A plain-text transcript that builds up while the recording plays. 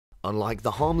Unlike the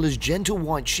harmless, gentle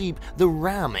white sheep, the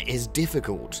ram is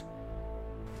difficult.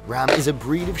 Ram is a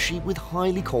breed of sheep with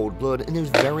highly cold blood and is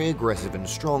very aggressive and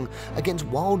strong against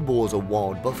wild boars or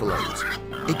wild buffaloes.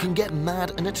 It can get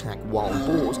mad and attack wild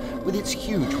boars with its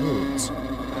huge horns.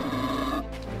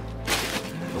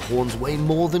 The horns weigh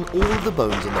more than all of the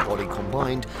bones in the body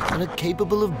combined and are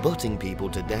capable of butting people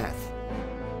to death.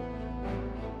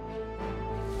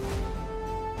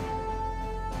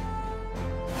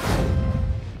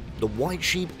 The white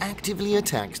sheep actively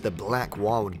attacks the black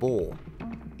wild boar.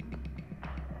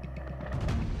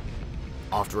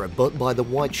 After a butt by the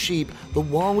white sheep, the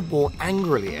wild boar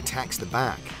angrily attacks the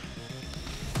back.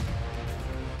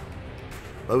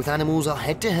 Both animals are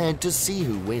head-to-head to see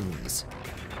who wins.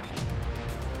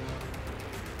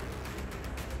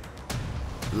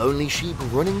 Lonely sheep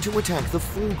running to attack the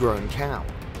full-grown cow.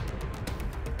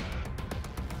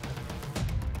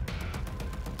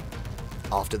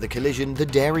 After the collision, the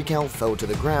dairy cow fell to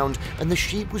the ground and the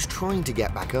sheep was trying to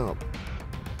get back up.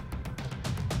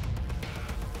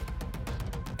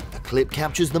 A clip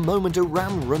captures the moment a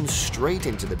ram runs straight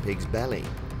into the pig's belly.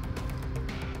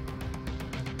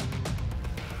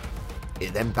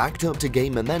 It then backed up to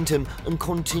gain momentum and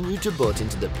continued to butt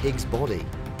into the pig's body.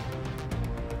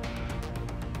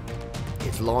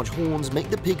 Its large horns make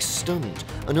the pig stunned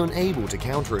and unable to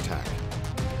counterattack.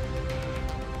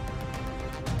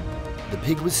 The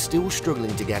pig was still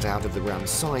struggling to get out of the ram's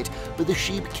sight, but the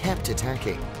sheep kept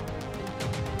attacking.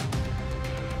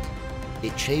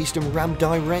 It chased and rammed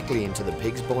directly into the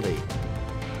pig's body.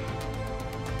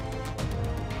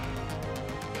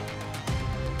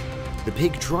 The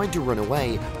pig tried to run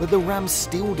away, but the ram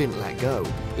still didn't let go.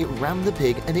 It rammed the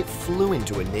pig and it flew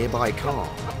into a nearby car.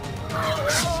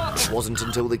 It wasn't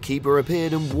until the keeper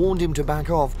appeared and warned him to back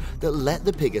off that let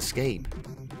the pig escape.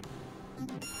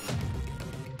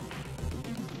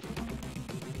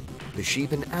 The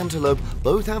sheep and antelope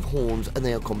both have horns and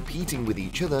they are competing with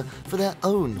each other for their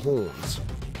own horns.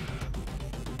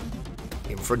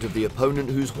 In front of the opponent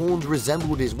whose horns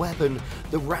resembled his weapon,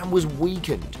 the ram was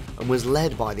weakened and was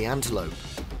led by the antelope.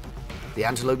 The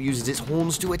antelope uses its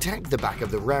horns to attack the back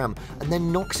of the ram and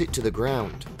then knocks it to the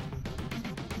ground.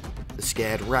 The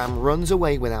scared ram runs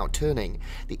away without turning.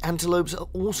 The antelopes are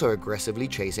also aggressively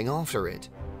chasing after it.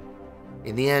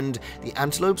 In the end, the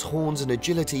antelope's horns and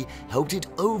agility helped it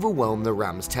overwhelm the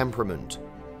ram's temperament.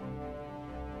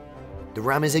 The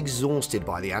ram is exhausted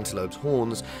by the antelope's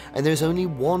horns, and there's only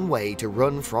one way to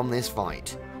run from this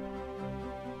fight.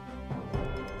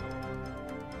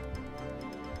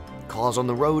 Cars on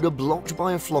the road are blocked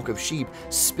by a flock of sheep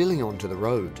spilling onto the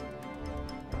road.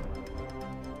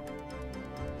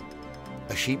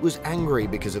 A sheep was angry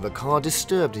because of a car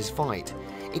disturbed his fight.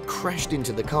 It crashed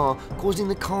into the car, causing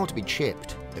the car to be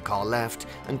chipped. The car left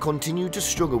and continued to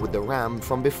struggle with the ram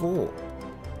from before.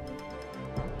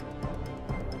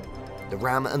 The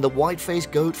ram and the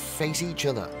white-faced goat face each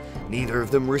other, neither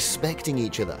of them respecting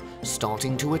each other,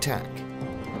 starting to attack.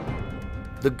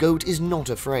 The goat is not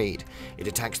afraid. It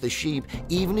attacks the sheep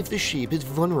even if the sheep is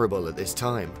vulnerable at this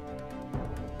time.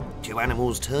 Two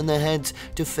animals turn their heads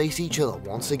to face each other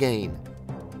once again.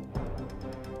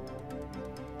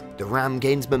 The ram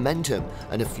gains momentum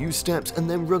and a few steps and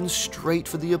then runs straight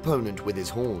for the opponent with his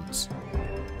horns.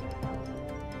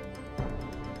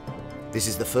 This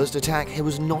is the first attack. He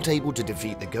was not able to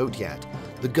defeat the goat yet.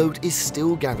 The goat is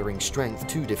still gathering strength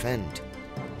to defend.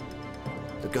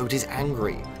 The goat is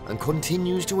angry and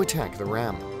continues to attack the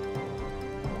ram.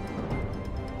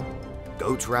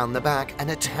 Goats round the back and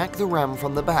attack the ram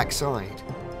from the back side.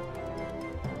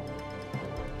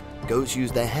 Goats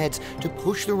use their heads to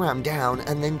push the ram down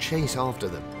and then chase after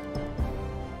them.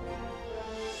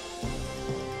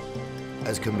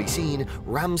 As can be seen,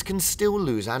 rams can still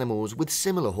lose animals with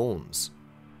similar horns.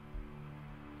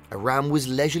 A ram was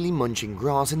leisurely munching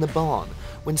grass in the barn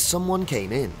when someone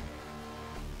came in.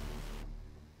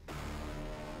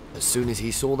 As soon as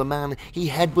he saw the man, he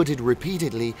headbutted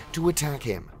repeatedly to attack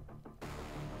him.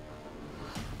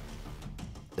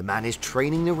 The man is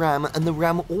training the ram and the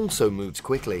ram also moves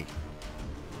quickly.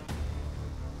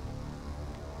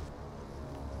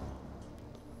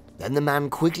 Then the man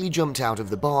quickly jumped out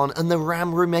of the barn and the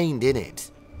ram remained in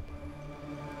it.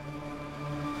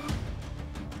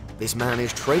 This man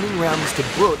is training rams to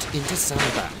butt into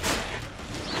sandbags.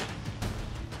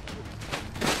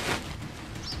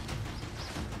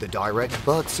 The direct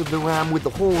butts of the ram with the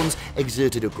horns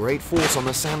exerted a great force on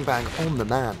the sandbag on the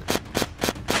man.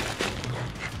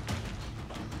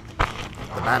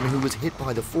 The man who was hit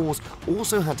by the force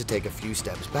also had to take a few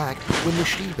steps back when the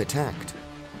sheep attacked.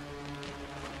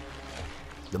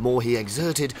 The more he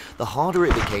exerted, the harder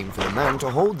it became for the man to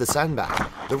hold the sandbag.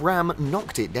 The ram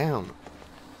knocked it down.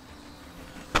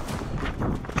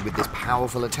 With this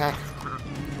powerful attack,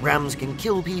 rams can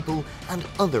kill people and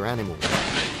other animals.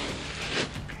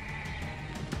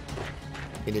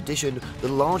 In addition, the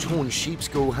large horned sheep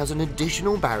skull has an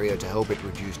additional barrier to help it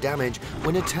reduce damage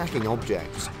when attacking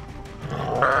objects.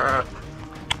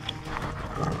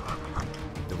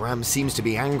 The ram seems to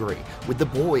be angry. With the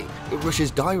boy, it rushes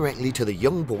directly to the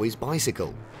young boy's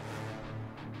bicycle.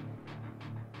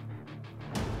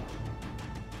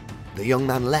 The young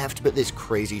man left, but this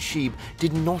crazy sheep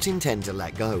did not intend to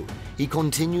let go. He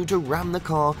continued to ram the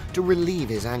car to relieve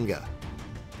his anger.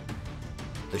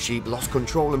 The sheep lost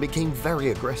control and became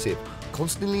very aggressive,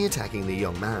 constantly attacking the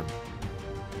young man.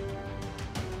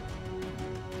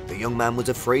 The young man was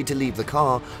afraid to leave the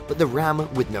car, but the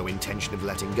ram, with no intention of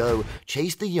letting go,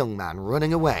 chased the young man,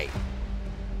 running away.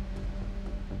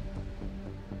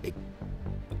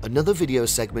 Another video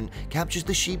segment captures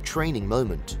the sheep training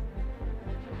moment.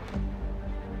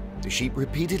 The sheep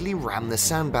repeatedly rammed the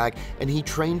sandbag and he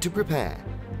trained to prepare.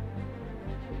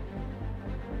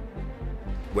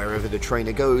 Wherever the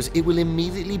trainer goes, it will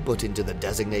immediately butt into the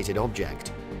designated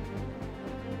object.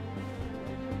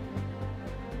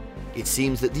 It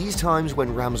seems that these times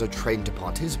when rams are trained to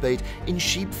participate in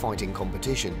sheep fighting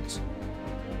competitions.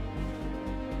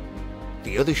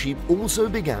 The other sheep also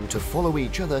began to follow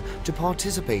each other to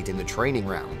participate in the training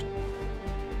round.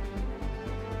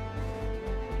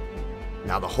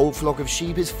 Now the whole flock of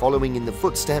sheep is following in the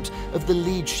footsteps of the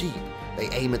lead sheep. They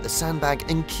aim at the sandbag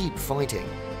and keep fighting.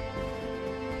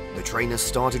 The trainer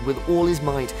started with all his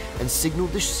might and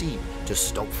signaled the sheep to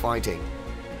stop fighting.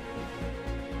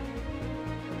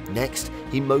 Next,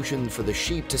 he motioned for the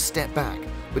sheep to step back,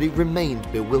 but it remained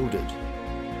bewildered.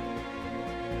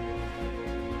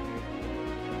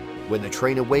 When the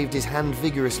trainer waved his hand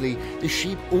vigorously, the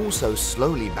sheep also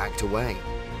slowly backed away.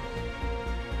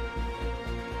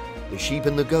 The sheep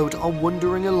and the goat are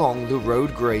wandering along the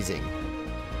road grazing.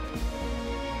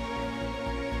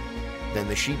 Then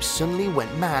the sheep suddenly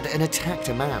went mad and attacked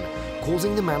a man,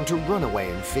 causing the man to run away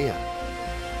in fear.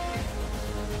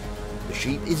 The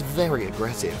sheep is very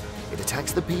aggressive. It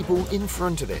attacks the people in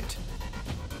front of it.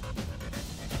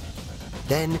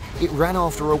 Then it ran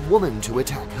after a woman to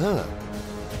attack her.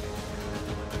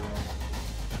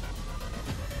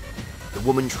 The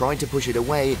woman tried to push it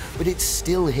away, but it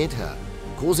still hit her,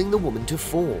 causing the woman to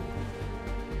fall.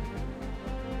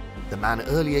 The man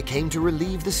earlier came to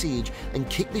relieve the siege and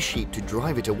kicked the sheep to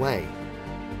drive it away.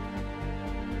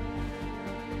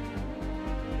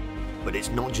 But it's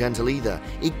not gentle either.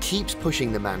 It keeps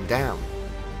pushing the man down.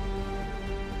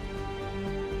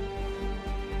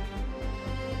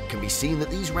 It can be seen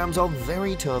that these rams are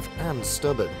very tough and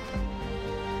stubborn.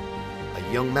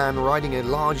 A young man riding a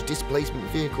large displacement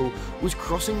vehicle was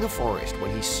crossing the forest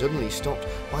when he suddenly stopped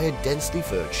by a densely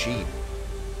furred sheep.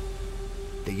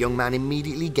 The young man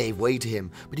immediately gave way to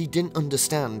him, but he didn't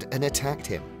understand and attacked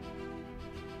him.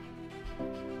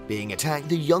 Being attacked,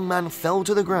 the young man fell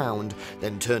to the ground,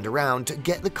 then turned around to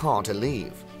get the car to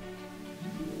leave.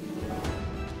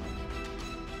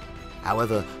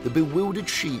 However, the bewildered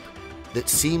sheep that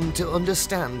seemed to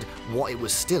understand what it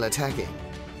was still attacking.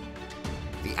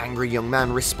 The angry young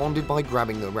man responded by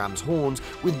grabbing the ram's horns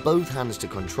with both hands to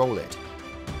control it.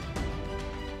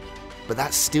 But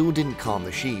that still didn't calm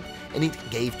the sheep, and it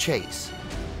gave chase.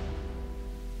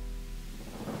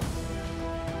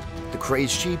 The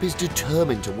crazed sheep is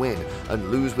determined to win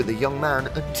and lose with the young man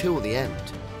until the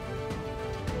end.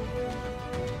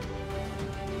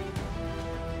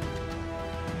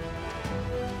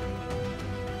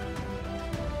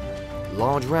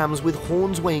 Large rams with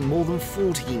horns weighing more than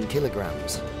 14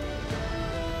 kilograms.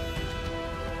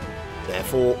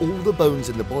 Therefore, all the bones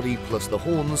in the body plus the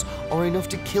horns are enough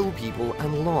to kill people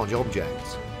and large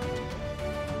objects.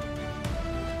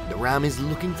 The ram is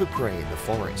looking for prey in the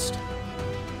forest.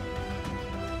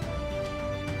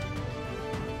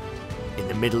 In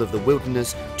the middle of the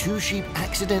wilderness, two sheep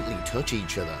accidentally touch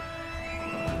each other.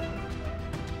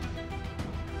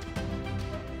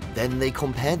 Then they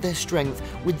compared their strength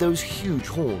with those huge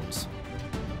horns.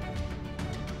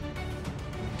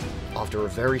 After a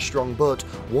very strong butt,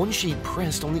 one sheep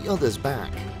pressed on the other's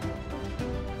back.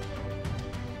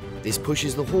 This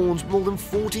pushes the horns more than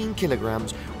 14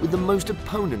 kilograms with the most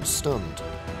opponents stunned.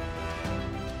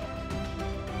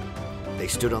 They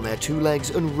stood on their two legs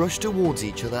and rushed towards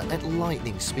each other at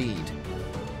lightning speed.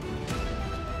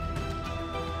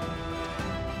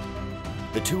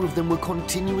 The two of them were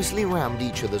continuously rammed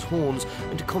each other's horns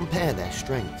and to compare their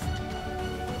strength.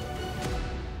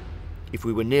 If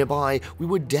we were nearby, we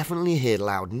would definitely hear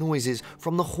loud noises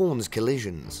from the horns'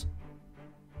 collisions.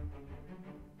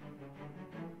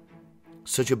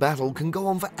 Such a battle can go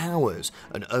on for hours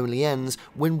and only ends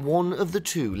when one of the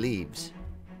two leaves.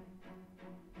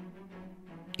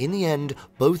 In the end,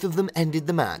 both of them ended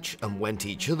the match and went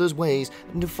each other's ways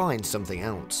and to find something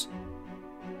else.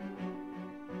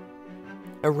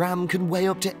 A ram can weigh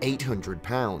up to 800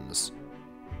 pounds.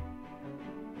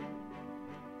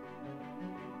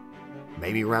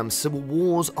 Maybe rams' civil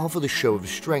wars are for the show of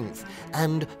strength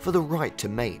and for the right to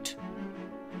mate.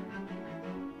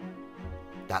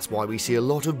 That's why we see a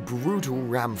lot of brutal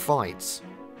ram fights.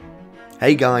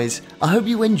 Hey guys, I hope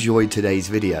you enjoyed today's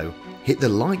video. Hit the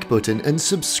like button and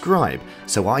subscribe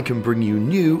so I can bring you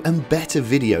new and better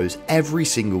videos every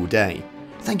single day.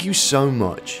 Thank you so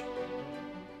much.